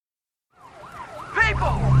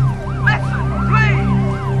People, listen, please.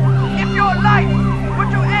 If your life were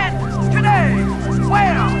to end today,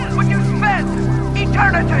 where would you spend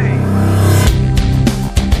eternity?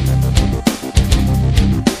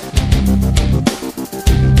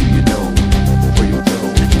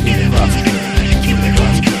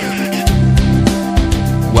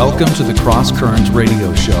 Welcome to the Cross Currents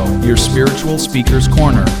Radio Show, your spiritual speaker's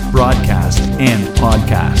corner, broadcast, and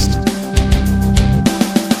podcast.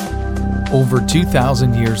 Over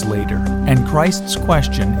 2,000 years later, and Christ's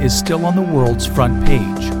question is still on the world's front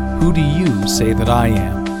page. Who do you say that I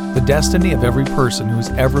am? The destiny of every person who's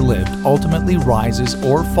ever lived ultimately rises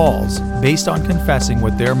or falls based on confessing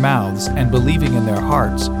with their mouths and believing in their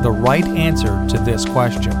hearts the right answer to this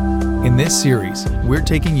question. In this series, we're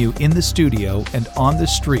taking you in the studio and on the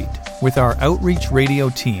street with our outreach radio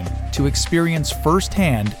team to experience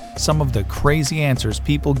firsthand some of the crazy answers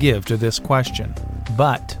people give to this question.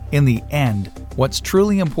 But in the end, what's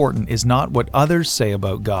truly important is not what others say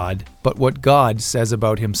about God, but what God says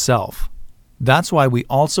about Himself. That's why we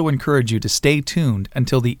also encourage you to stay tuned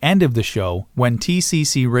until the end of the show when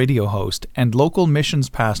TCC radio host and local missions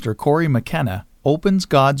pastor Corey McKenna opens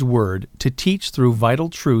God's Word to teach through vital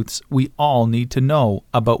truths we all need to know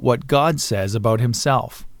about what God says about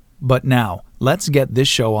Himself. But now, let's get this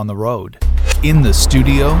show on the road. In the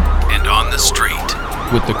studio and on the street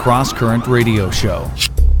with the Cross Current Radio Show.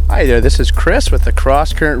 Hi there, this is Chris with the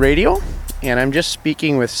Cross Current Radio, and I'm just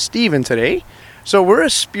speaking with Stephen today. So we're a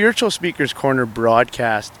Spiritual Speakers Corner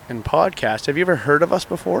broadcast and podcast. Have you ever heard of us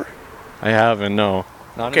before? I haven't, no.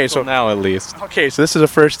 Not until now, at least. Okay, so this is the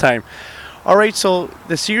first time. All right, so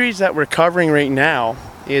the series that we're covering right now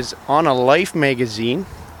is on a Life magazine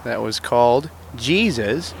that was called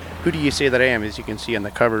Jesus. Who do you say that I am, as you can see on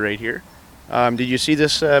the cover right here. Did you see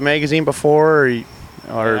this magazine before?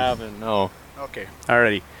 Or I haven't, no. Okay,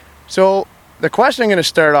 alrighty. So the question I'm going to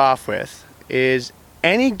start off with is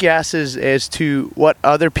any guesses as to what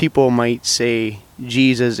other people might say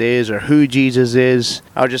Jesus is or who Jesus is?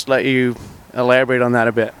 I'll just let you elaborate on that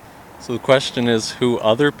a bit. So the question is who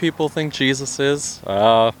other people think Jesus is?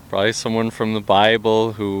 Probably someone from the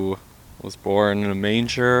Bible who was born in a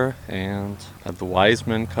manger and had the wise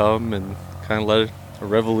men come and kind of led a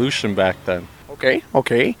revolution back then.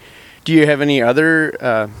 Okay. Do you have any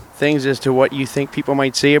other things as to what you think people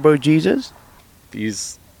might say about Jesus?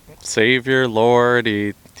 He's Savior, Lord,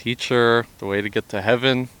 a teacher, the way to get to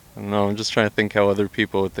heaven. I don't know, I'm just trying to think how other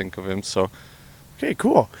people would think of him. So, okay,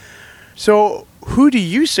 cool. So who do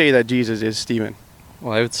you say that Jesus is, Stephen?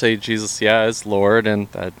 Well, I would say Jesus, is Lord,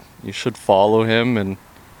 and that you should follow him and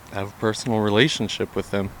have a personal relationship with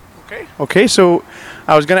him. Okay, so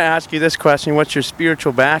I was going to ask you this question, what's your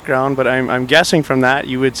spiritual background? But I'm guessing from that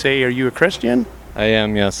you would say, are you a Christian? I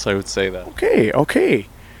am, yes, I would say that. Okay.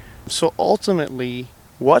 So ultimately,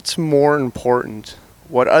 what's more important?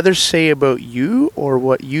 What others say about you or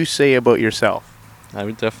what you say about yourself? I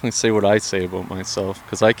would definitely say what I say about myself,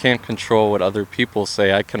 because I can't control what other people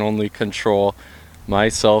say. I can only control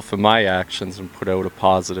myself and my actions and put out a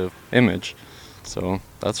positive image. So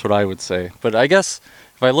that's what I would say. But I guess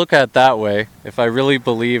if I look at it that way, if I really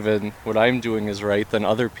believe in what I'm doing is right, then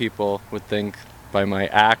other people would think by my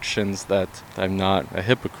actions that I'm not a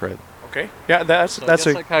hypocrite. Okay. Yeah, that's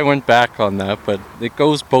like I went back on that, but it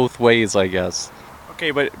goes both ways, I guess.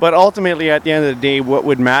 Okay, but ultimately at the end of the day, what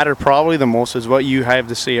would matter probably the most is what you have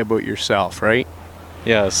to say about yourself, right?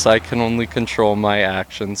 Yes, I can only control my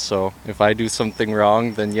actions, so if I do something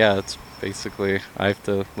wrong, then it's basically I have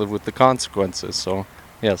to live with the consequences. So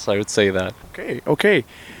yes, I would say that. Okay.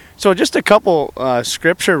 So just a couple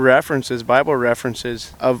scripture references, Bible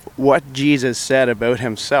references of what Jesus said about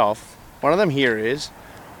himself. One of them here is,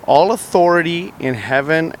 all authority in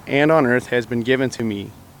heaven and on earth has been given to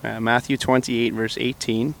me. Matthew 28 verse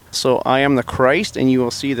 18. So I am the Christ, and you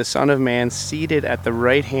will see the Son of Man seated at the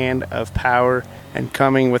right hand of power and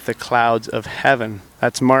coming with the clouds of heaven.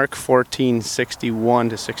 That's Mark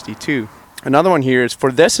 14:61-62. Another one here is,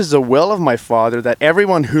 for this is the will of my Father, that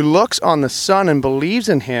everyone who looks on the Son and believes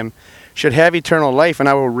in him should have eternal life, and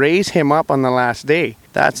I will raise him up on the last day.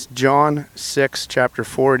 That's John 6 chapter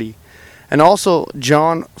 40. And also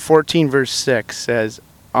John 14 verse 6 says,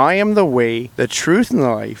 I am the way, the truth, and the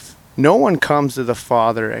life. No one comes to the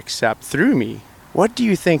Father except through me. What do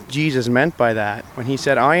you think Jesus meant by that when he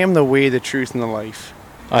said, I am the way, the truth, and the life?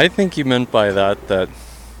 I think he meant by that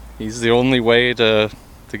he's the only way to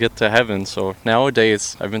get to heaven. So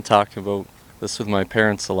nowadays, I've been talking about this with my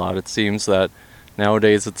parents a lot. It seems that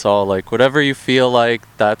nowadays it's all like, whatever you feel like,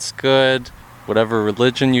 that's good. Whatever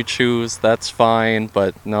religion you choose, that's fine.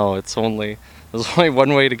 But no, there's only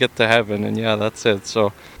one way to get to heaven, and that's it.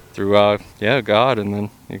 So through God, and then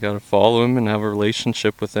you got to follow him and have a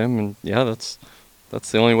relationship with him, and that's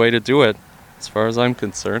the only way to do it as far as I'm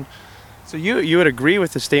concerned. So you would agree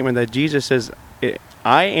with the statement that Jesus says,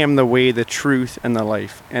 I am the way, the truth, and the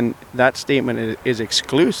life. And that statement is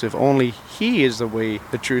exclusive. Only he is the way,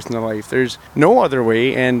 the truth, and the life. There's no other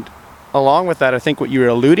way. And along with that, I think what you were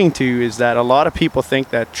alluding to is that a lot of people think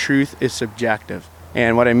that truth is subjective.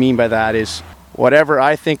 And what I mean by that is whatever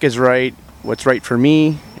I think is right, what's right for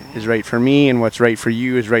me is right for me, and what's right for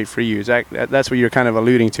you is right for you. That's what you're kind of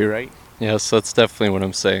alluding to, right? Yes, that's definitely what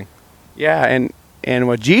I'm saying. Yeah, and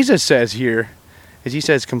what Jesus says here is he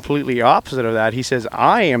says completely opposite of that. He says,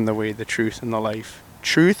 I am the way, the truth, and the life.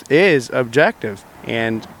 Truth is objective.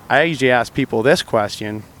 And I usually ask people this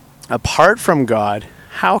question: apart from God,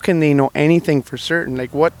 how can they know anything for certain?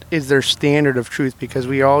 Like, what is their standard of truth? Because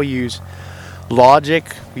we all use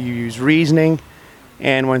logic, we use reasoning,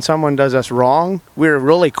 and when someone does us wrong, we're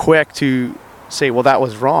really quick to say, well, that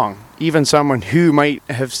was wrong. Even someone who might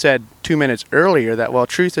have said 2 minutes earlier that, well,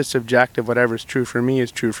 truth is subjective, whatever's true for me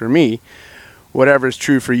is true for me, whatever's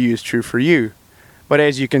true for you is true for you. But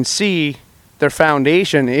as you can see, their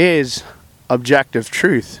foundation is objective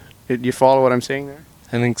truth. Did you follow what I'm saying there?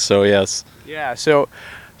 I think so, yes. Yeah, so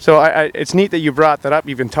I it's neat that you brought that up.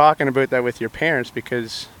 You've been talking about that with your parents,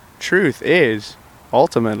 because truth is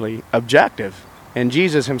ultimately objective. And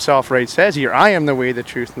Jesus himself says here, I am the way, the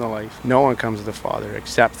truth, and the life. No one comes to the Father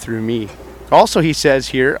except through me. Also, he says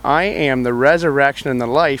here, I am the resurrection and the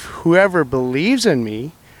life. Whoever believes in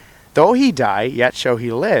me, though he die, yet shall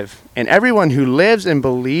he live. And everyone who lives and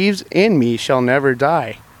believes in me shall never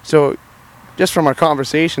die. So, just from our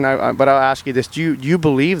conversation, but I'll ask you this. Do you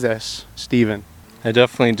believe this, Stephen? I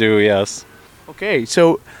definitely do, yes. Okay,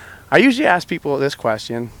 so I usually ask people this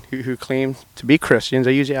question, who claim to be Christians.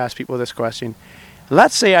 I usually ask people this question.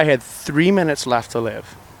 Let's say I had 3 minutes left to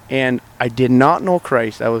live, and I did not know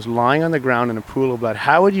Christ. I was lying on the ground in a pool of blood.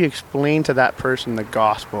 How would you explain to that person the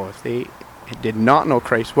gospel if they did not know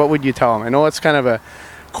Christ? What would you tell them? I know it's kind of a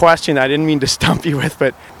question I didn't mean to stump you with,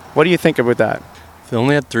 but what do you think about that? If they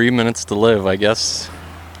only had 3 minutes to live, I guess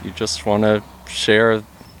you just want to share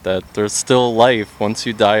that there's still life once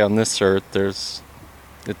you die on this earth.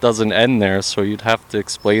 It doesn't end there, so you'd have to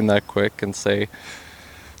explain that quick and say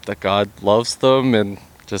that God loves them, and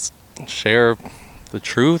just share the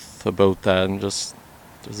truth about that, and just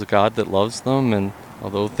there's a God that loves them, and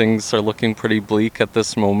although things are looking pretty bleak at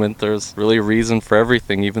this moment, there's really a reason for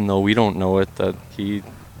everything, even though we don't know it, that he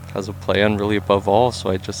has a plan really above all. So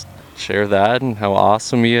I just share that and how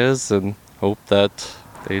awesome he is, and hope that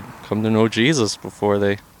they come to know Jesus before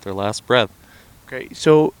their last breath. Okay,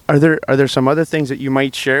 so are there some other things that you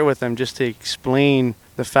might share with them just to explain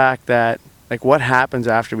the fact that, like, what happens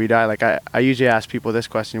after we die? Like, I usually ask people this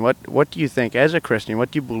question: what do you think, as a Christian,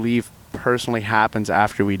 what do you believe personally happens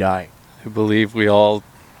after we die? I believe we all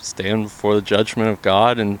stand before the judgment of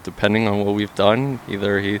God, and depending on what we've done,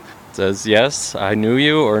 either he says, yes, I knew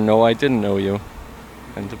you, or no, I didn't know you.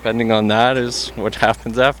 And depending on that is what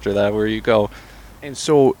happens after that, where you go. And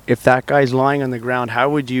so if that guy's lying on the ground, how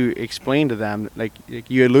would you explain to them, like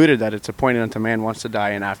you alluded that it's appointed unto man once to die,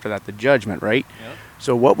 and after that the judgment, right? Yep.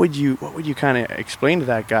 So what would you kind of explain to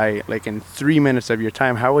that guy, like in 3 minutes of your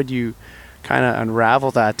time? How would you kind of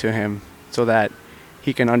unravel that to him so that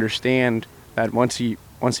he can understand that once he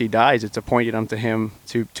dies, it's appointed unto him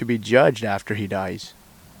to be judged after he dies?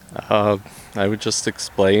 I would just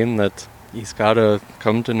explain that he's got to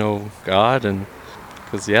come to know God, and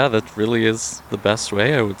because, that really is the best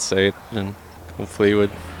way, I would say. And hopefully he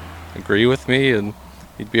would agree with me and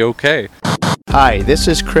he'd be okay. Hi, this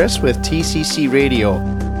is Chris with TCC Radio.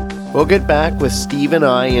 We'll get back with Steve and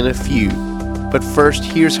I in a few. But first,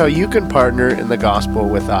 here's how you can partner in the gospel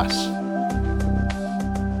with us.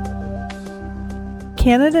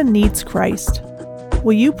 Canada needs Christ.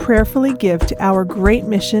 Will you prayerfully give to our great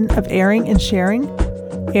mission of airing and sharing?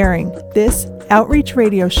 Airing this outreach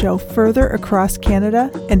radio show further across Canada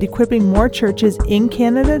and equipping more churches in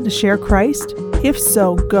Canada to share Christ? If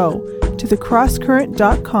so, go to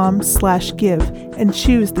thecrosscurrent.com/give and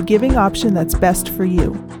choose the giving option that's best for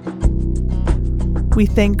you. We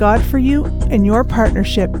thank God for you and your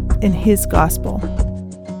partnership in His gospel.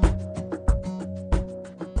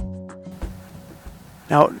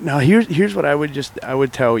 Now here's what I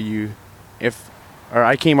would tell you if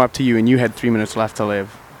I came up to you and you had 3 minutes left to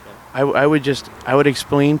live. I would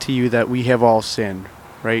explain to you that we have all sinned,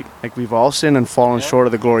 right? Like, we've all sinned and fallen short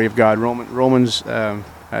of the glory of God. Romans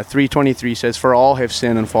 3:23 says, "For all have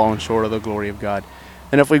sinned and fallen short of the glory of God."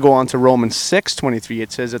 And if we go on to Romans 6:23,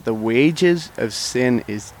 it says that the wages of sin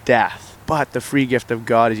is death, but the free gift of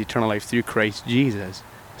God is eternal life through Christ Jesus.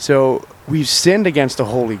 So we've sinned against a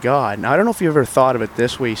holy God. Now, I don't know if you ever thought of it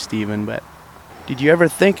this way, Stephen, but did you ever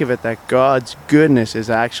think of it that God's goodness is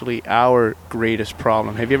actually our greatest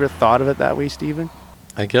problem? Have you ever thought of it that way, Stephen?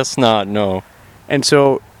 I guess not, no. And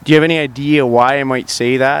so, do you have any idea why I might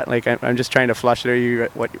say that? Like, I'm just trying to flush it out of you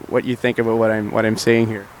what you think about what I'm saying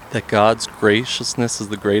here. That God's graciousness is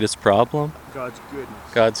the greatest problem? God's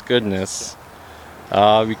goodness. God's goodness.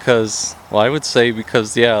 Because I would say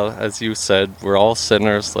because, yeah, as you said, we're all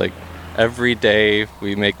sinners. Like, every day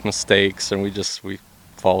we make mistakes and we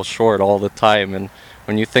fall short all the time. And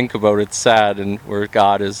when you think about it, it's sad, and where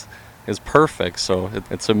God is perfect. So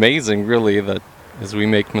it's amazing, really, that as we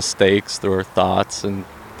make mistakes through our thoughts and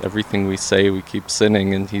everything we say, we keep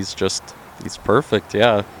sinning, and He's perfect,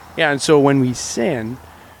 yeah. Yeah, and so when we sin,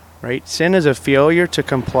 right, sin is a failure to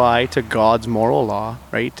comply to God's moral law,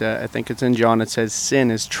 right? I think it's in John, it says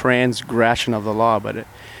sin is transgression of the law, but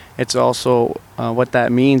it's also, what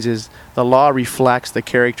that means is the law reflects the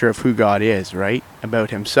character of who God is, right,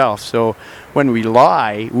 about Himself. So when we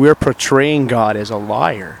lie, we're portraying God as a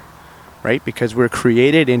liar, right, because we're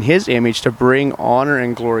created in His image to bring honor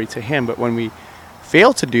and glory to Him. But when we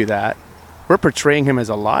fail to do that, we're portraying Him as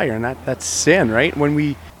a liar, and that's sin, right? When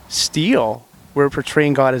we steal, we're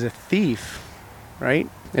portraying God as a thief, right?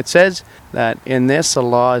 It says that in this the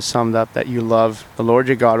law is summed up that you love the Lord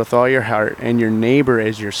your God with all your heart and your neighbor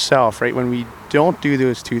as yourself, right? When we don't do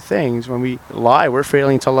those two things, when we lie, we're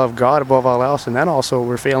failing to love God above all else, and then also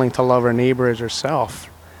we're failing to love our neighbor as ourselves.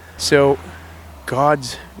 So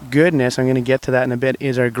God's goodness, I'm going to get to that in a bit,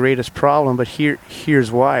 is our greatest problem, but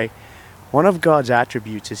here's why. One of God's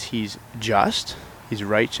attributes is He's just, He's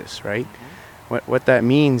righteous, right? What that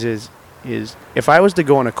means is if I was to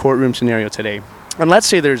go in a courtroom scenario today, and let's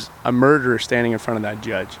say there's a murderer standing in front of that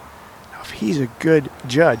judge. Now, if he's a good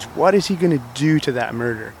judge, what is he going to do to that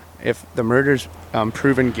murder? If the murder's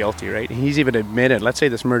proven guilty, right? And he's even admitted, let's say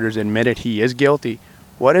this murderer's admitted he is guilty.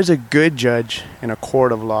 What is a good judge in a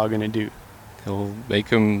court of law going to do? He'll make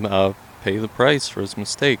him pay the price for his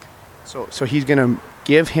mistake. So he's going to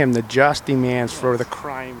give him the just demands for the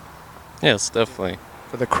crime. Yes, definitely.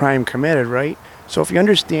 For the crime committed, right? So if you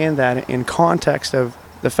understand that in context of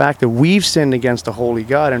the fact that we've sinned against a holy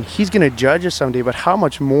God, and He's going to judge us someday, but how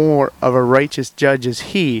much more of a righteous judge is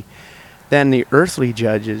He than the earthly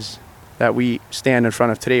judges that we stand in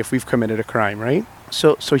front of today if we've committed a crime, right?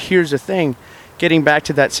 So here's the thing. Getting back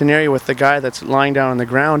to that scenario with the guy that's lying down on the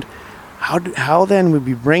ground, how then would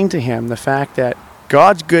we bring to him the fact that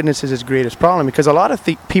God's goodness is his greatest problem? Because a lot of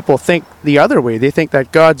people think the other way. They think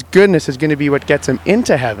that God's goodness is going to be what gets him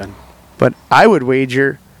into heaven. But I would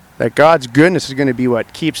wager that God's goodness is going to be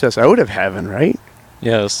what keeps us out of heaven, right?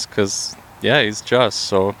 Yes, because, yeah, He's just,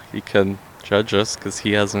 so He can judge us because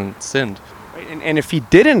He hasn't sinned. Right? And if He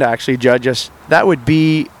didn't actually judge us, that would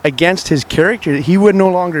be against His character. He would no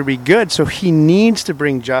longer be good, so He needs to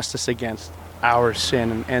bring justice against our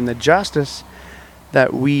sin. And the justice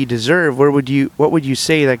that we deserve, what would you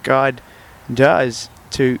say that God does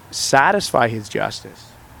to satisfy His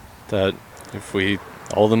justice? That if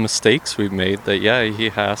all the mistakes we've made, that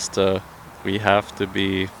we have to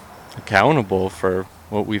be accountable for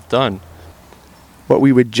what we've done. What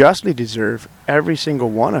we would justly deserve, every single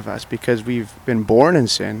one of us, because we've been born in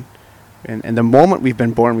sin, and the moment we've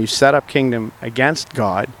been born, we've set up kingdom against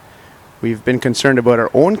God. We've been concerned about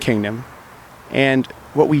our own kingdom, and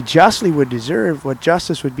what we justly would deserve, what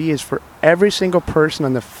justice would be, is for every single person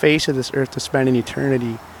on the face of this earth to spend an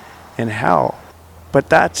eternity in hell. But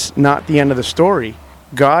that's not the end of the story.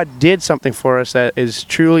 God did something for us that is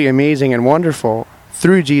truly amazing and wonderful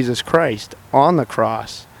through Jesus Christ on the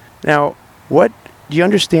cross. Now, do you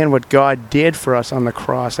understand what God did for us on the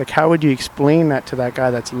cross? Like, how would you explain that to that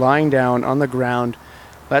guy that's lying down on the ground?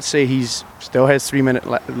 Let's say he's still has 3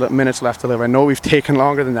 minutes left to live. I know we've taken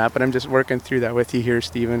longer than that, but I'm just working through that with you here,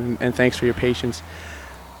 Stephen, and thanks for your patience.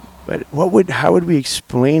 But how would we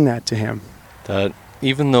explain that to him? That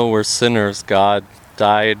even though we're sinners, God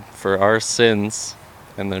died for our sins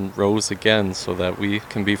and then rose again so that we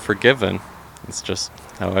can be forgiven. It's just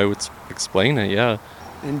how I would explain it, yeah.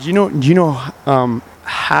 And do you know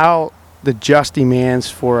how the just demands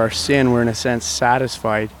for our sin were in a sense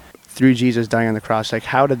satisfied through Jesus dying on the cross? Like,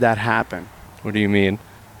 how did that happen? What do you mean?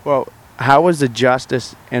 Well, how was the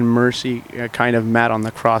justice and mercy kind of met on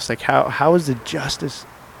the cross? Like, how was the justice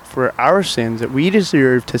for our sins that we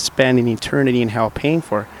deserve to spend an eternity in hell paying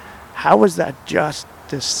for? How was that justice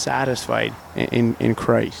satisfied in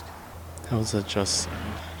Christ? How was that just?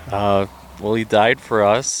 Well, He died for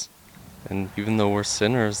us, and even though we're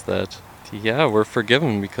sinners, we're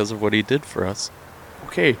forgiven because of what He did for us.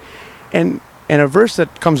 Okay, and And a verse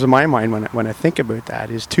that comes to my mind when I think about that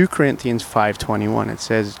is 2 Corinthians 5:21. It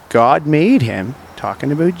says, God made him, talking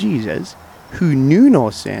about Jesus, who knew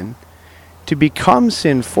no sin, to become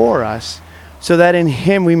sin for us, so that in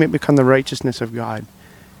him we may become the righteousness of God.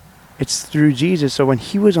 It's through Jesus. So when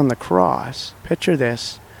he was on the cross, picture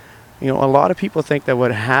this, a lot of people think that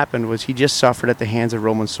what happened was he just suffered at the hands of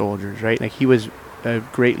Roman soldiers, right? Like he was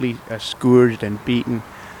greatly scourged and beaten.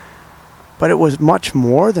 But it was much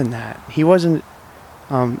more than that. He wasn't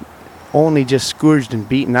only just scourged and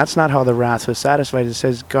beaten. That's not how the wrath was satisfied. It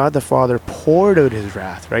says God the Father poured out his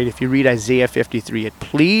wrath, right? If you read Isaiah 53, it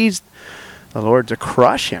pleased the Lord to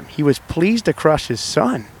crush him. He was pleased to crush his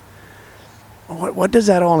son. What does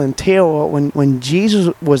that all entail? When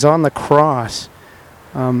Jesus was on the cross,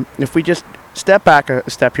 if we just step back a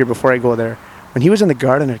step here before I go there, when he was in the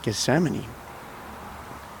Garden of Gethsemane,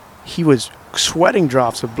 he was sweating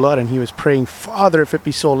drops of blood and he was praying, Father, if it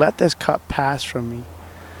be so, let this cup pass from me.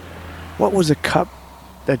 What was the cup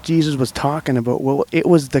that Jesus was talking about? Well, it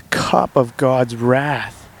was the cup of God's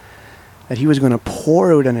wrath that he was going to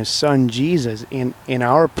pour out on his son Jesus in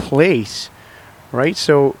our place, right?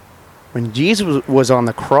 So when Jesus was on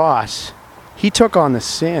the cross, he took on the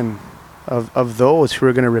sin of those who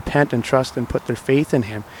are going to repent and trust and put their faith in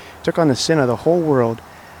him. He took on the sin of the whole world.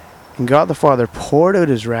 And God the Father poured out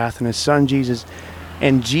his wrath on his son Jesus.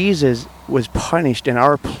 And Jesus was punished in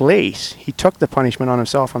our place. He took the punishment on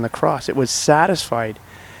himself on the cross. It was satisfied.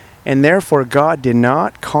 And therefore God did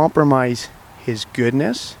not compromise his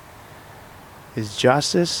goodness, his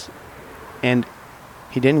justice, and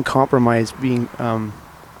he didn't compromise being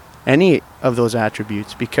any of those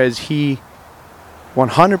attributes, because he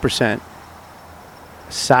 100%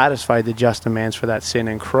 satisfied the just demands for that sin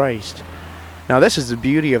in Christ. Now this is the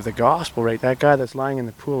beauty of the gospel, right? That guy that's lying in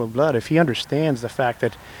the pool of blood, if he understands the fact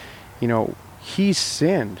that, he's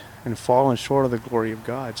sinned and fallen short of the glory of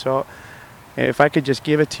God. So if I could just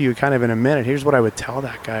give it to you kind of in a minute, here's what I would tell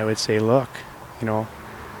that guy. I would say, look,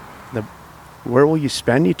 where will you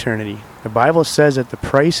spend eternity? The Bible says that the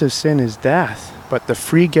price of sin is death, but the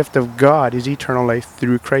free gift of God is eternal life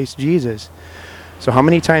through Christ Jesus. So how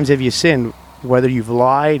many times have you sinned? Whether you've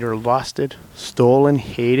lied or lusted, stolen,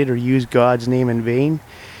 hated, or used God's name in vain.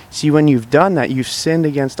 See, when you've done that, you've sinned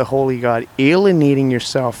against the holy God, alienating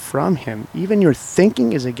yourself from him. Even your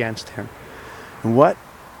thinking is against him. And what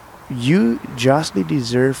you justly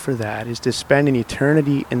deserve for that is to spend an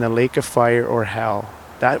eternity in the lake of fire or hell.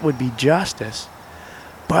 That would be justice.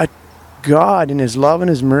 But God, in his love and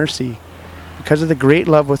his mercy, because of the great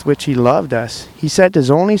love with which he loved us, he sent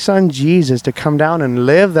his only son Jesus to come down and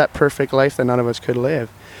live that perfect life that none of us could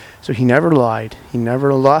live. So he never lied, he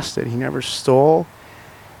never lusted, he never stole,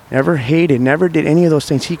 never hated, never did any of those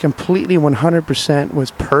things. He completely 100%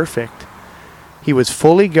 was perfect. He was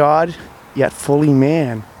fully God, yet fully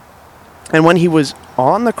man. And when he was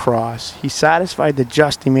on the cross, he satisfied the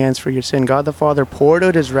just demands for your sin. God the Father poured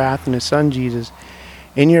out his wrath on his son Jesus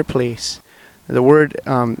in your place. The word,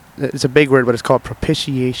 it's a big word, but it's called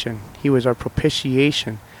propitiation. He was our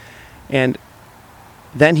propitiation. And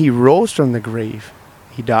then he rose from the grave.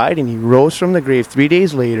 He died and he rose from the grave 3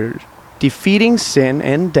 days later, defeating sin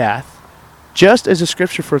and death, just as the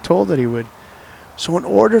scripture foretold that he would. So in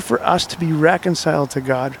order for us to be reconciled to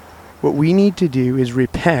God, what we need to do is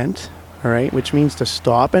repent, all right, which means to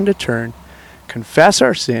stop and to turn, confess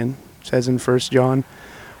our sin. It says in 1 John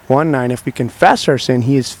 1:9, if we confess our sin,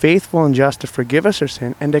 he is faithful and just to forgive us our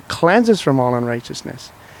sin and to cleanse us from all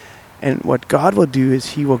unrighteousness. And what God will do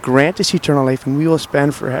is he will grant us eternal life and we will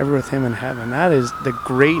spend forever with him in heaven. That is the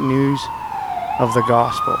great news of the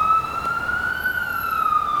gospel.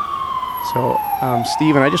 So,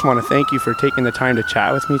 Stephen, I just want to thank you for taking the time to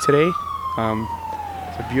chat with me today.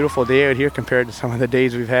 It's a beautiful day out here compared to some of the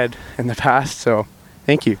days we've had in the past, so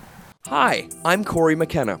thank you. Hi, I'm Corey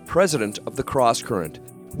McKenna, president of the Cross Current.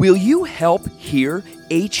 Will you help hear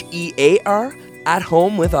HEAR at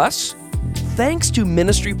home with us? Thanks to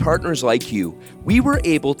ministry partners like you, we were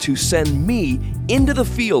able to send me into the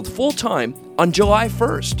field full-time on July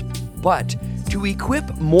 1st. But to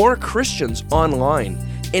equip more Christians online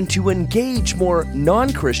and to engage more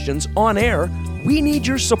non-Christians on air, we need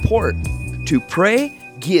your support. To pray,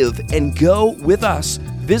 give, and go with us,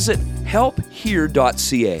 visit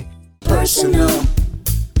helphere.ca. Personal.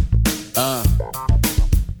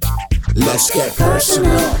 Let's get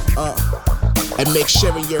personal. And make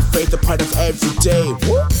sharing your faith a part of every day.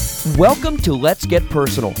 Welcome to Let's Get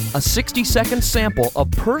Personal, a 60-second sample of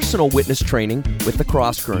personal witness training with the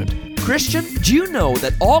Cross Current. Christian, do you know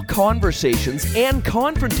that all conversations and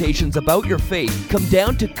confrontations about your faith come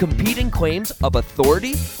down to competing claims of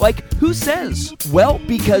authority? Like, who says? Well,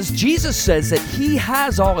 because Jesus says that he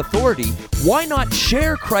has all authority, why not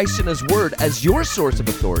share Christ and his word as your source of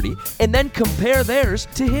authority and then compare theirs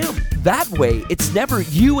to him? That way, it's never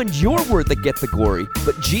you and your word that get the glory,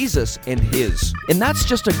 but Jesus and his. And that's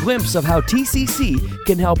just a glimpse of how TCC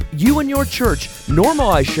can help you and your church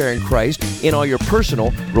normalize sharing Christ in all your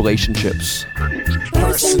personal relationships.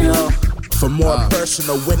 Personal. For more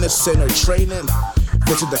personal witnessing or training,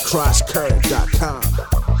 visit thecrosscurrent.com.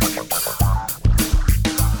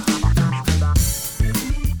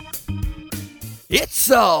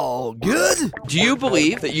 It's all good. Do you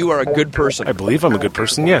believe that you are a good person? I believe I'm a good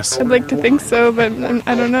person, yes. I'd like to think so, but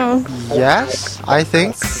I don't know. Yes, I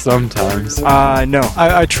think. Sometimes. No.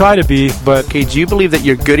 I try to be, but... Okay, do you believe that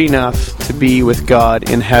you're good enough to be with God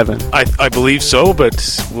in heaven? I believe so, but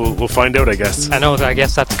we'll find out, I guess. I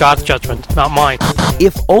guess that's God's judgment, not mine.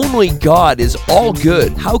 If only God is all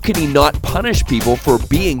good, how can he not punish people for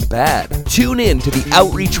being bad? Tune in to the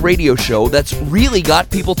Outreach Radio Show that's really got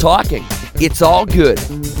people talking. It's all good,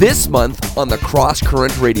 this month on the Cross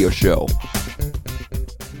Current Radio Show.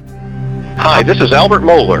 Hi, this is Albert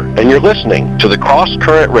Moeller, and you're listening to the Cross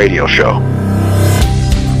Current Radio Show.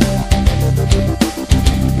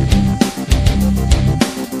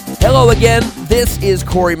 Hello again, this is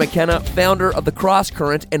Corey McKenna, founder of the Cross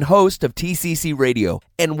Current and host of TCC Radio,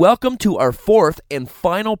 and welcome to our fourth and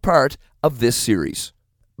final part of this series.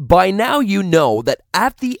 By now you know that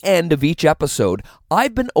at the end of each episode,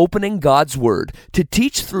 I've been opening God's Word to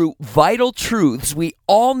teach through vital truths we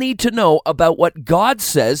all need to know about what God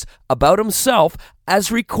says about himself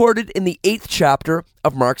as recorded in the 8th chapter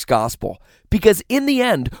of Mark's Gospel. Because in the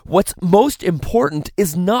end, what's most important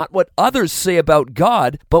is not what others say about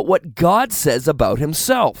God, but what God says about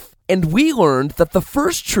himself. And we learned that the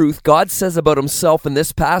first truth God says about himself in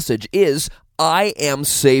this passage is, I am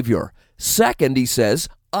Savior. Second, he says,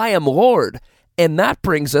 I am Lord. And that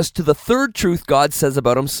brings us to the third truth God says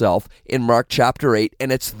about himself in Mark chapter 8, and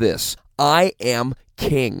it's this: I am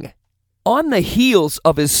King. On the heels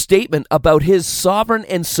of his statement about his sovereign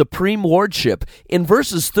and supreme lordship, in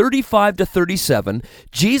verses 35 to 37,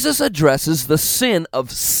 Jesus addresses the sin of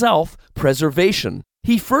self-preservation.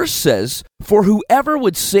 He first says, "For whoever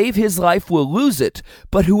would save his life will lose it,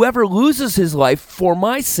 but whoever loses his life for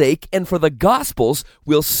my sake and for the gospel's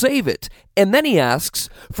will save it." And then he asks,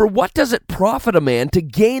 "For what does it profit a man to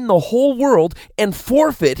gain the whole world and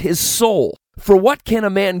forfeit his soul? For what can a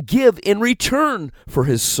man give in return for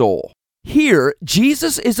his soul?" Here,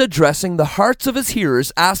 Jesus is addressing the hearts of his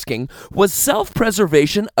hearers, asking, was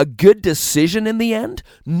self-preservation a good decision in the end?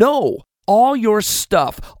 No. All your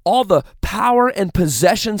stuff, all the power and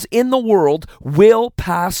possessions in the world will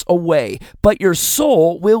pass away, but your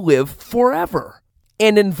soul will live forever.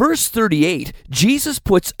 And in verse 38, Jesus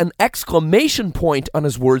puts an exclamation point on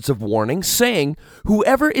his words of warning, saying,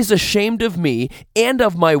 "Whoever is ashamed of me and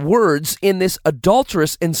of my words in this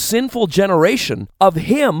adulterous and sinful generation, of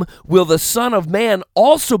him will the Son of Man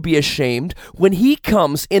also be ashamed when he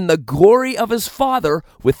comes in the glory of his Father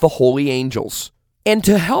with the holy angels." And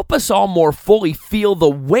to help us all more fully feel the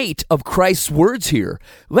weight of Christ's words here,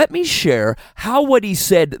 let me share how what he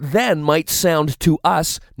said then might sound to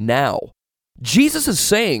us now. Jesus is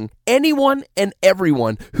saying, anyone and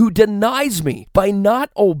everyone who denies me by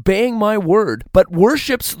not obeying my word, but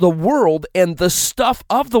worships the world and the stuff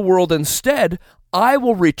of the world instead, I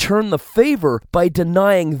will return the favor by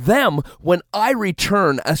denying them when I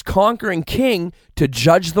return as conquering king to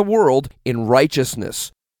judge the world in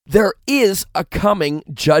righteousness. There is a coming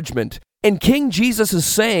judgment. And King Jesus is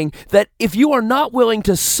saying that if you are not willing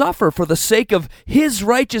to suffer for the sake of his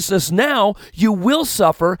righteousness now, you will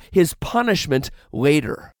suffer his punishment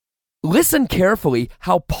later. Listen carefully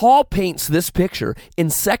how Paul paints this picture in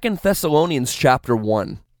 2 Thessalonians chapter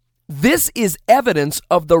 1. This is evidence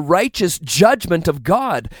of the righteous judgment of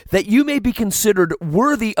God, that you may be considered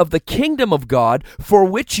worthy of the kingdom of God, for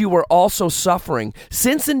which you are also suffering,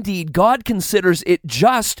 since indeed God considers it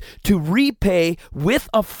just to repay with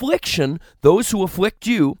affliction those who afflict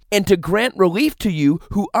you, and to grant relief to you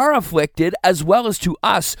who are afflicted, as well as to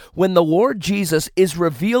us, when the Lord Jesus is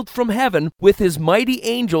revealed from heaven with his mighty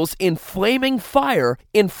angels in flaming fire,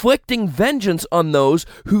 inflicting vengeance on those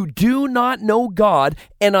who do not know God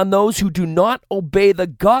and on those who do not obey the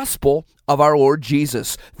gospel of our Lord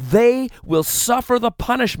Jesus. They will suffer the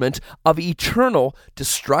punishment of eternal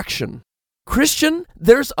destruction. Christian,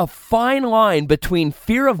 there's a fine line between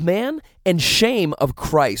fear of man and shame of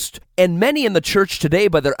Christ, and many in the church today,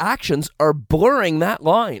 by their actions, are blurring that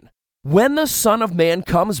line. When the Son of Man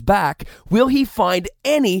comes back, will he find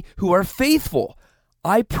any who are faithful?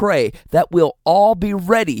 I pray that we'll all be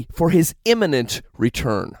ready for his imminent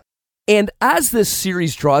return. And as this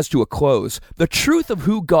series draws to a close, the truth of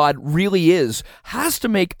who God really is has to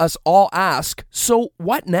make us all ask, so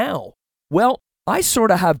what now? Well, I sort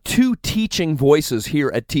of have two teaching voices here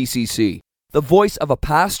at TCC, the voice of a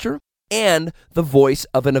pastor and the voice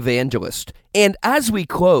of an evangelist. And as we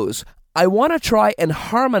close, I want to try and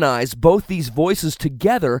harmonize both these voices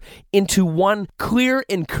together into one clear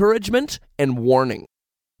encouragement and warning.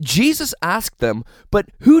 Jesus asked them, "But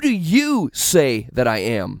who do you say that I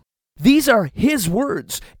am?" These are his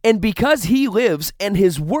words, and because he lives and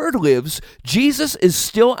his word lives, Jesus is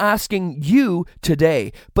still asking you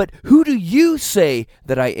today, "But who do you say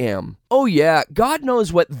that I am?" Oh yeah, God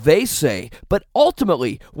knows what they say, but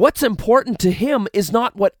ultimately, what's important to him is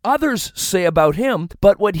not what others say about him,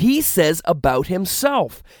 but what he says about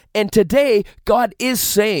himself. And today, God is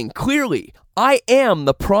saying clearly, I am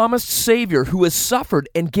the promised Savior who has suffered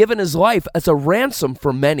and given his life as a ransom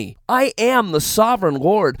for many. I am the sovereign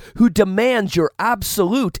Lord who demands your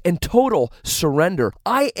absolute and total surrender.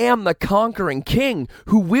 I am the conquering King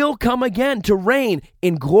who will come again to reign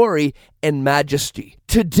in glory and majesty.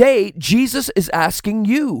 Today, Jesus is asking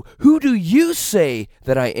you, who do you say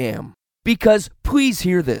that I am? Because, please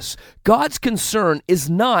hear this, God's concern is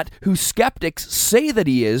not who skeptics say that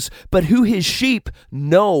he is, but who his sheep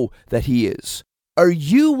know that he is. Are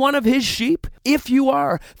you one of his sheep? If you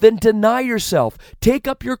are, then deny yourself, take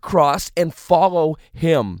up your cross, and follow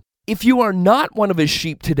him. If you are not one of his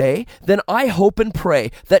sheep today, then I hope and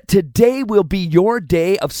pray that today will be your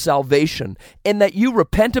day of salvation, and that you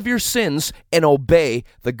repent of your sins and obey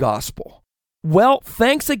the gospel. Well,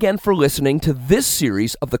 thanks again for listening to this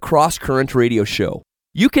series of the Cross Current Radio Show.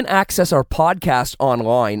 You can access our podcast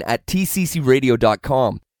online at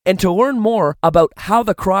tccradio.com. And to learn more about how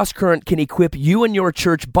the Cross Current can equip you and your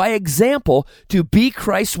church by example to be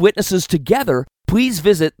Christ's witnesses together, please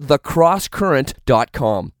visit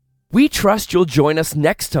thecrosscurrent.com. We trust you'll join us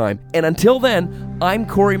next time. And until then, I'm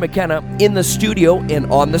Corey McKenna in the studio and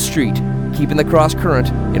on the street, keeping the cross current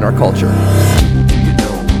in our culture.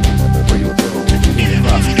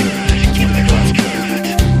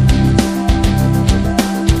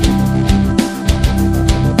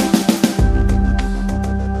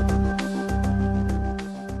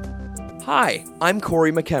 Hi, I'm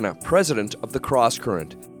Corey McKenna, president of the Cross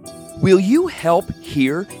Current. Will you help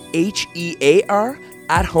hear HEAR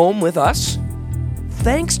at home with us?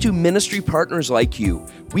 Thanks to ministry partners like you,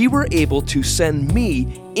 we were able to send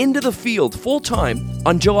me into the field full-time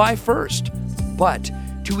on July 1st. But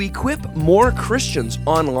to equip more Christians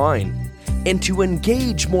online and to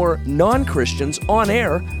engage more non-Christians on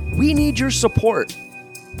air, we need your support.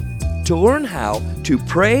 To learn how to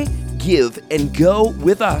pray, give, and go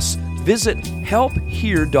with us, visit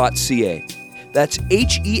helphear.ca. That's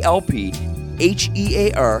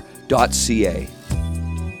HELPHEAR.ca.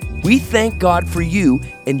 We thank God for you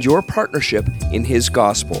and your partnership in his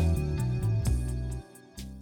gospel.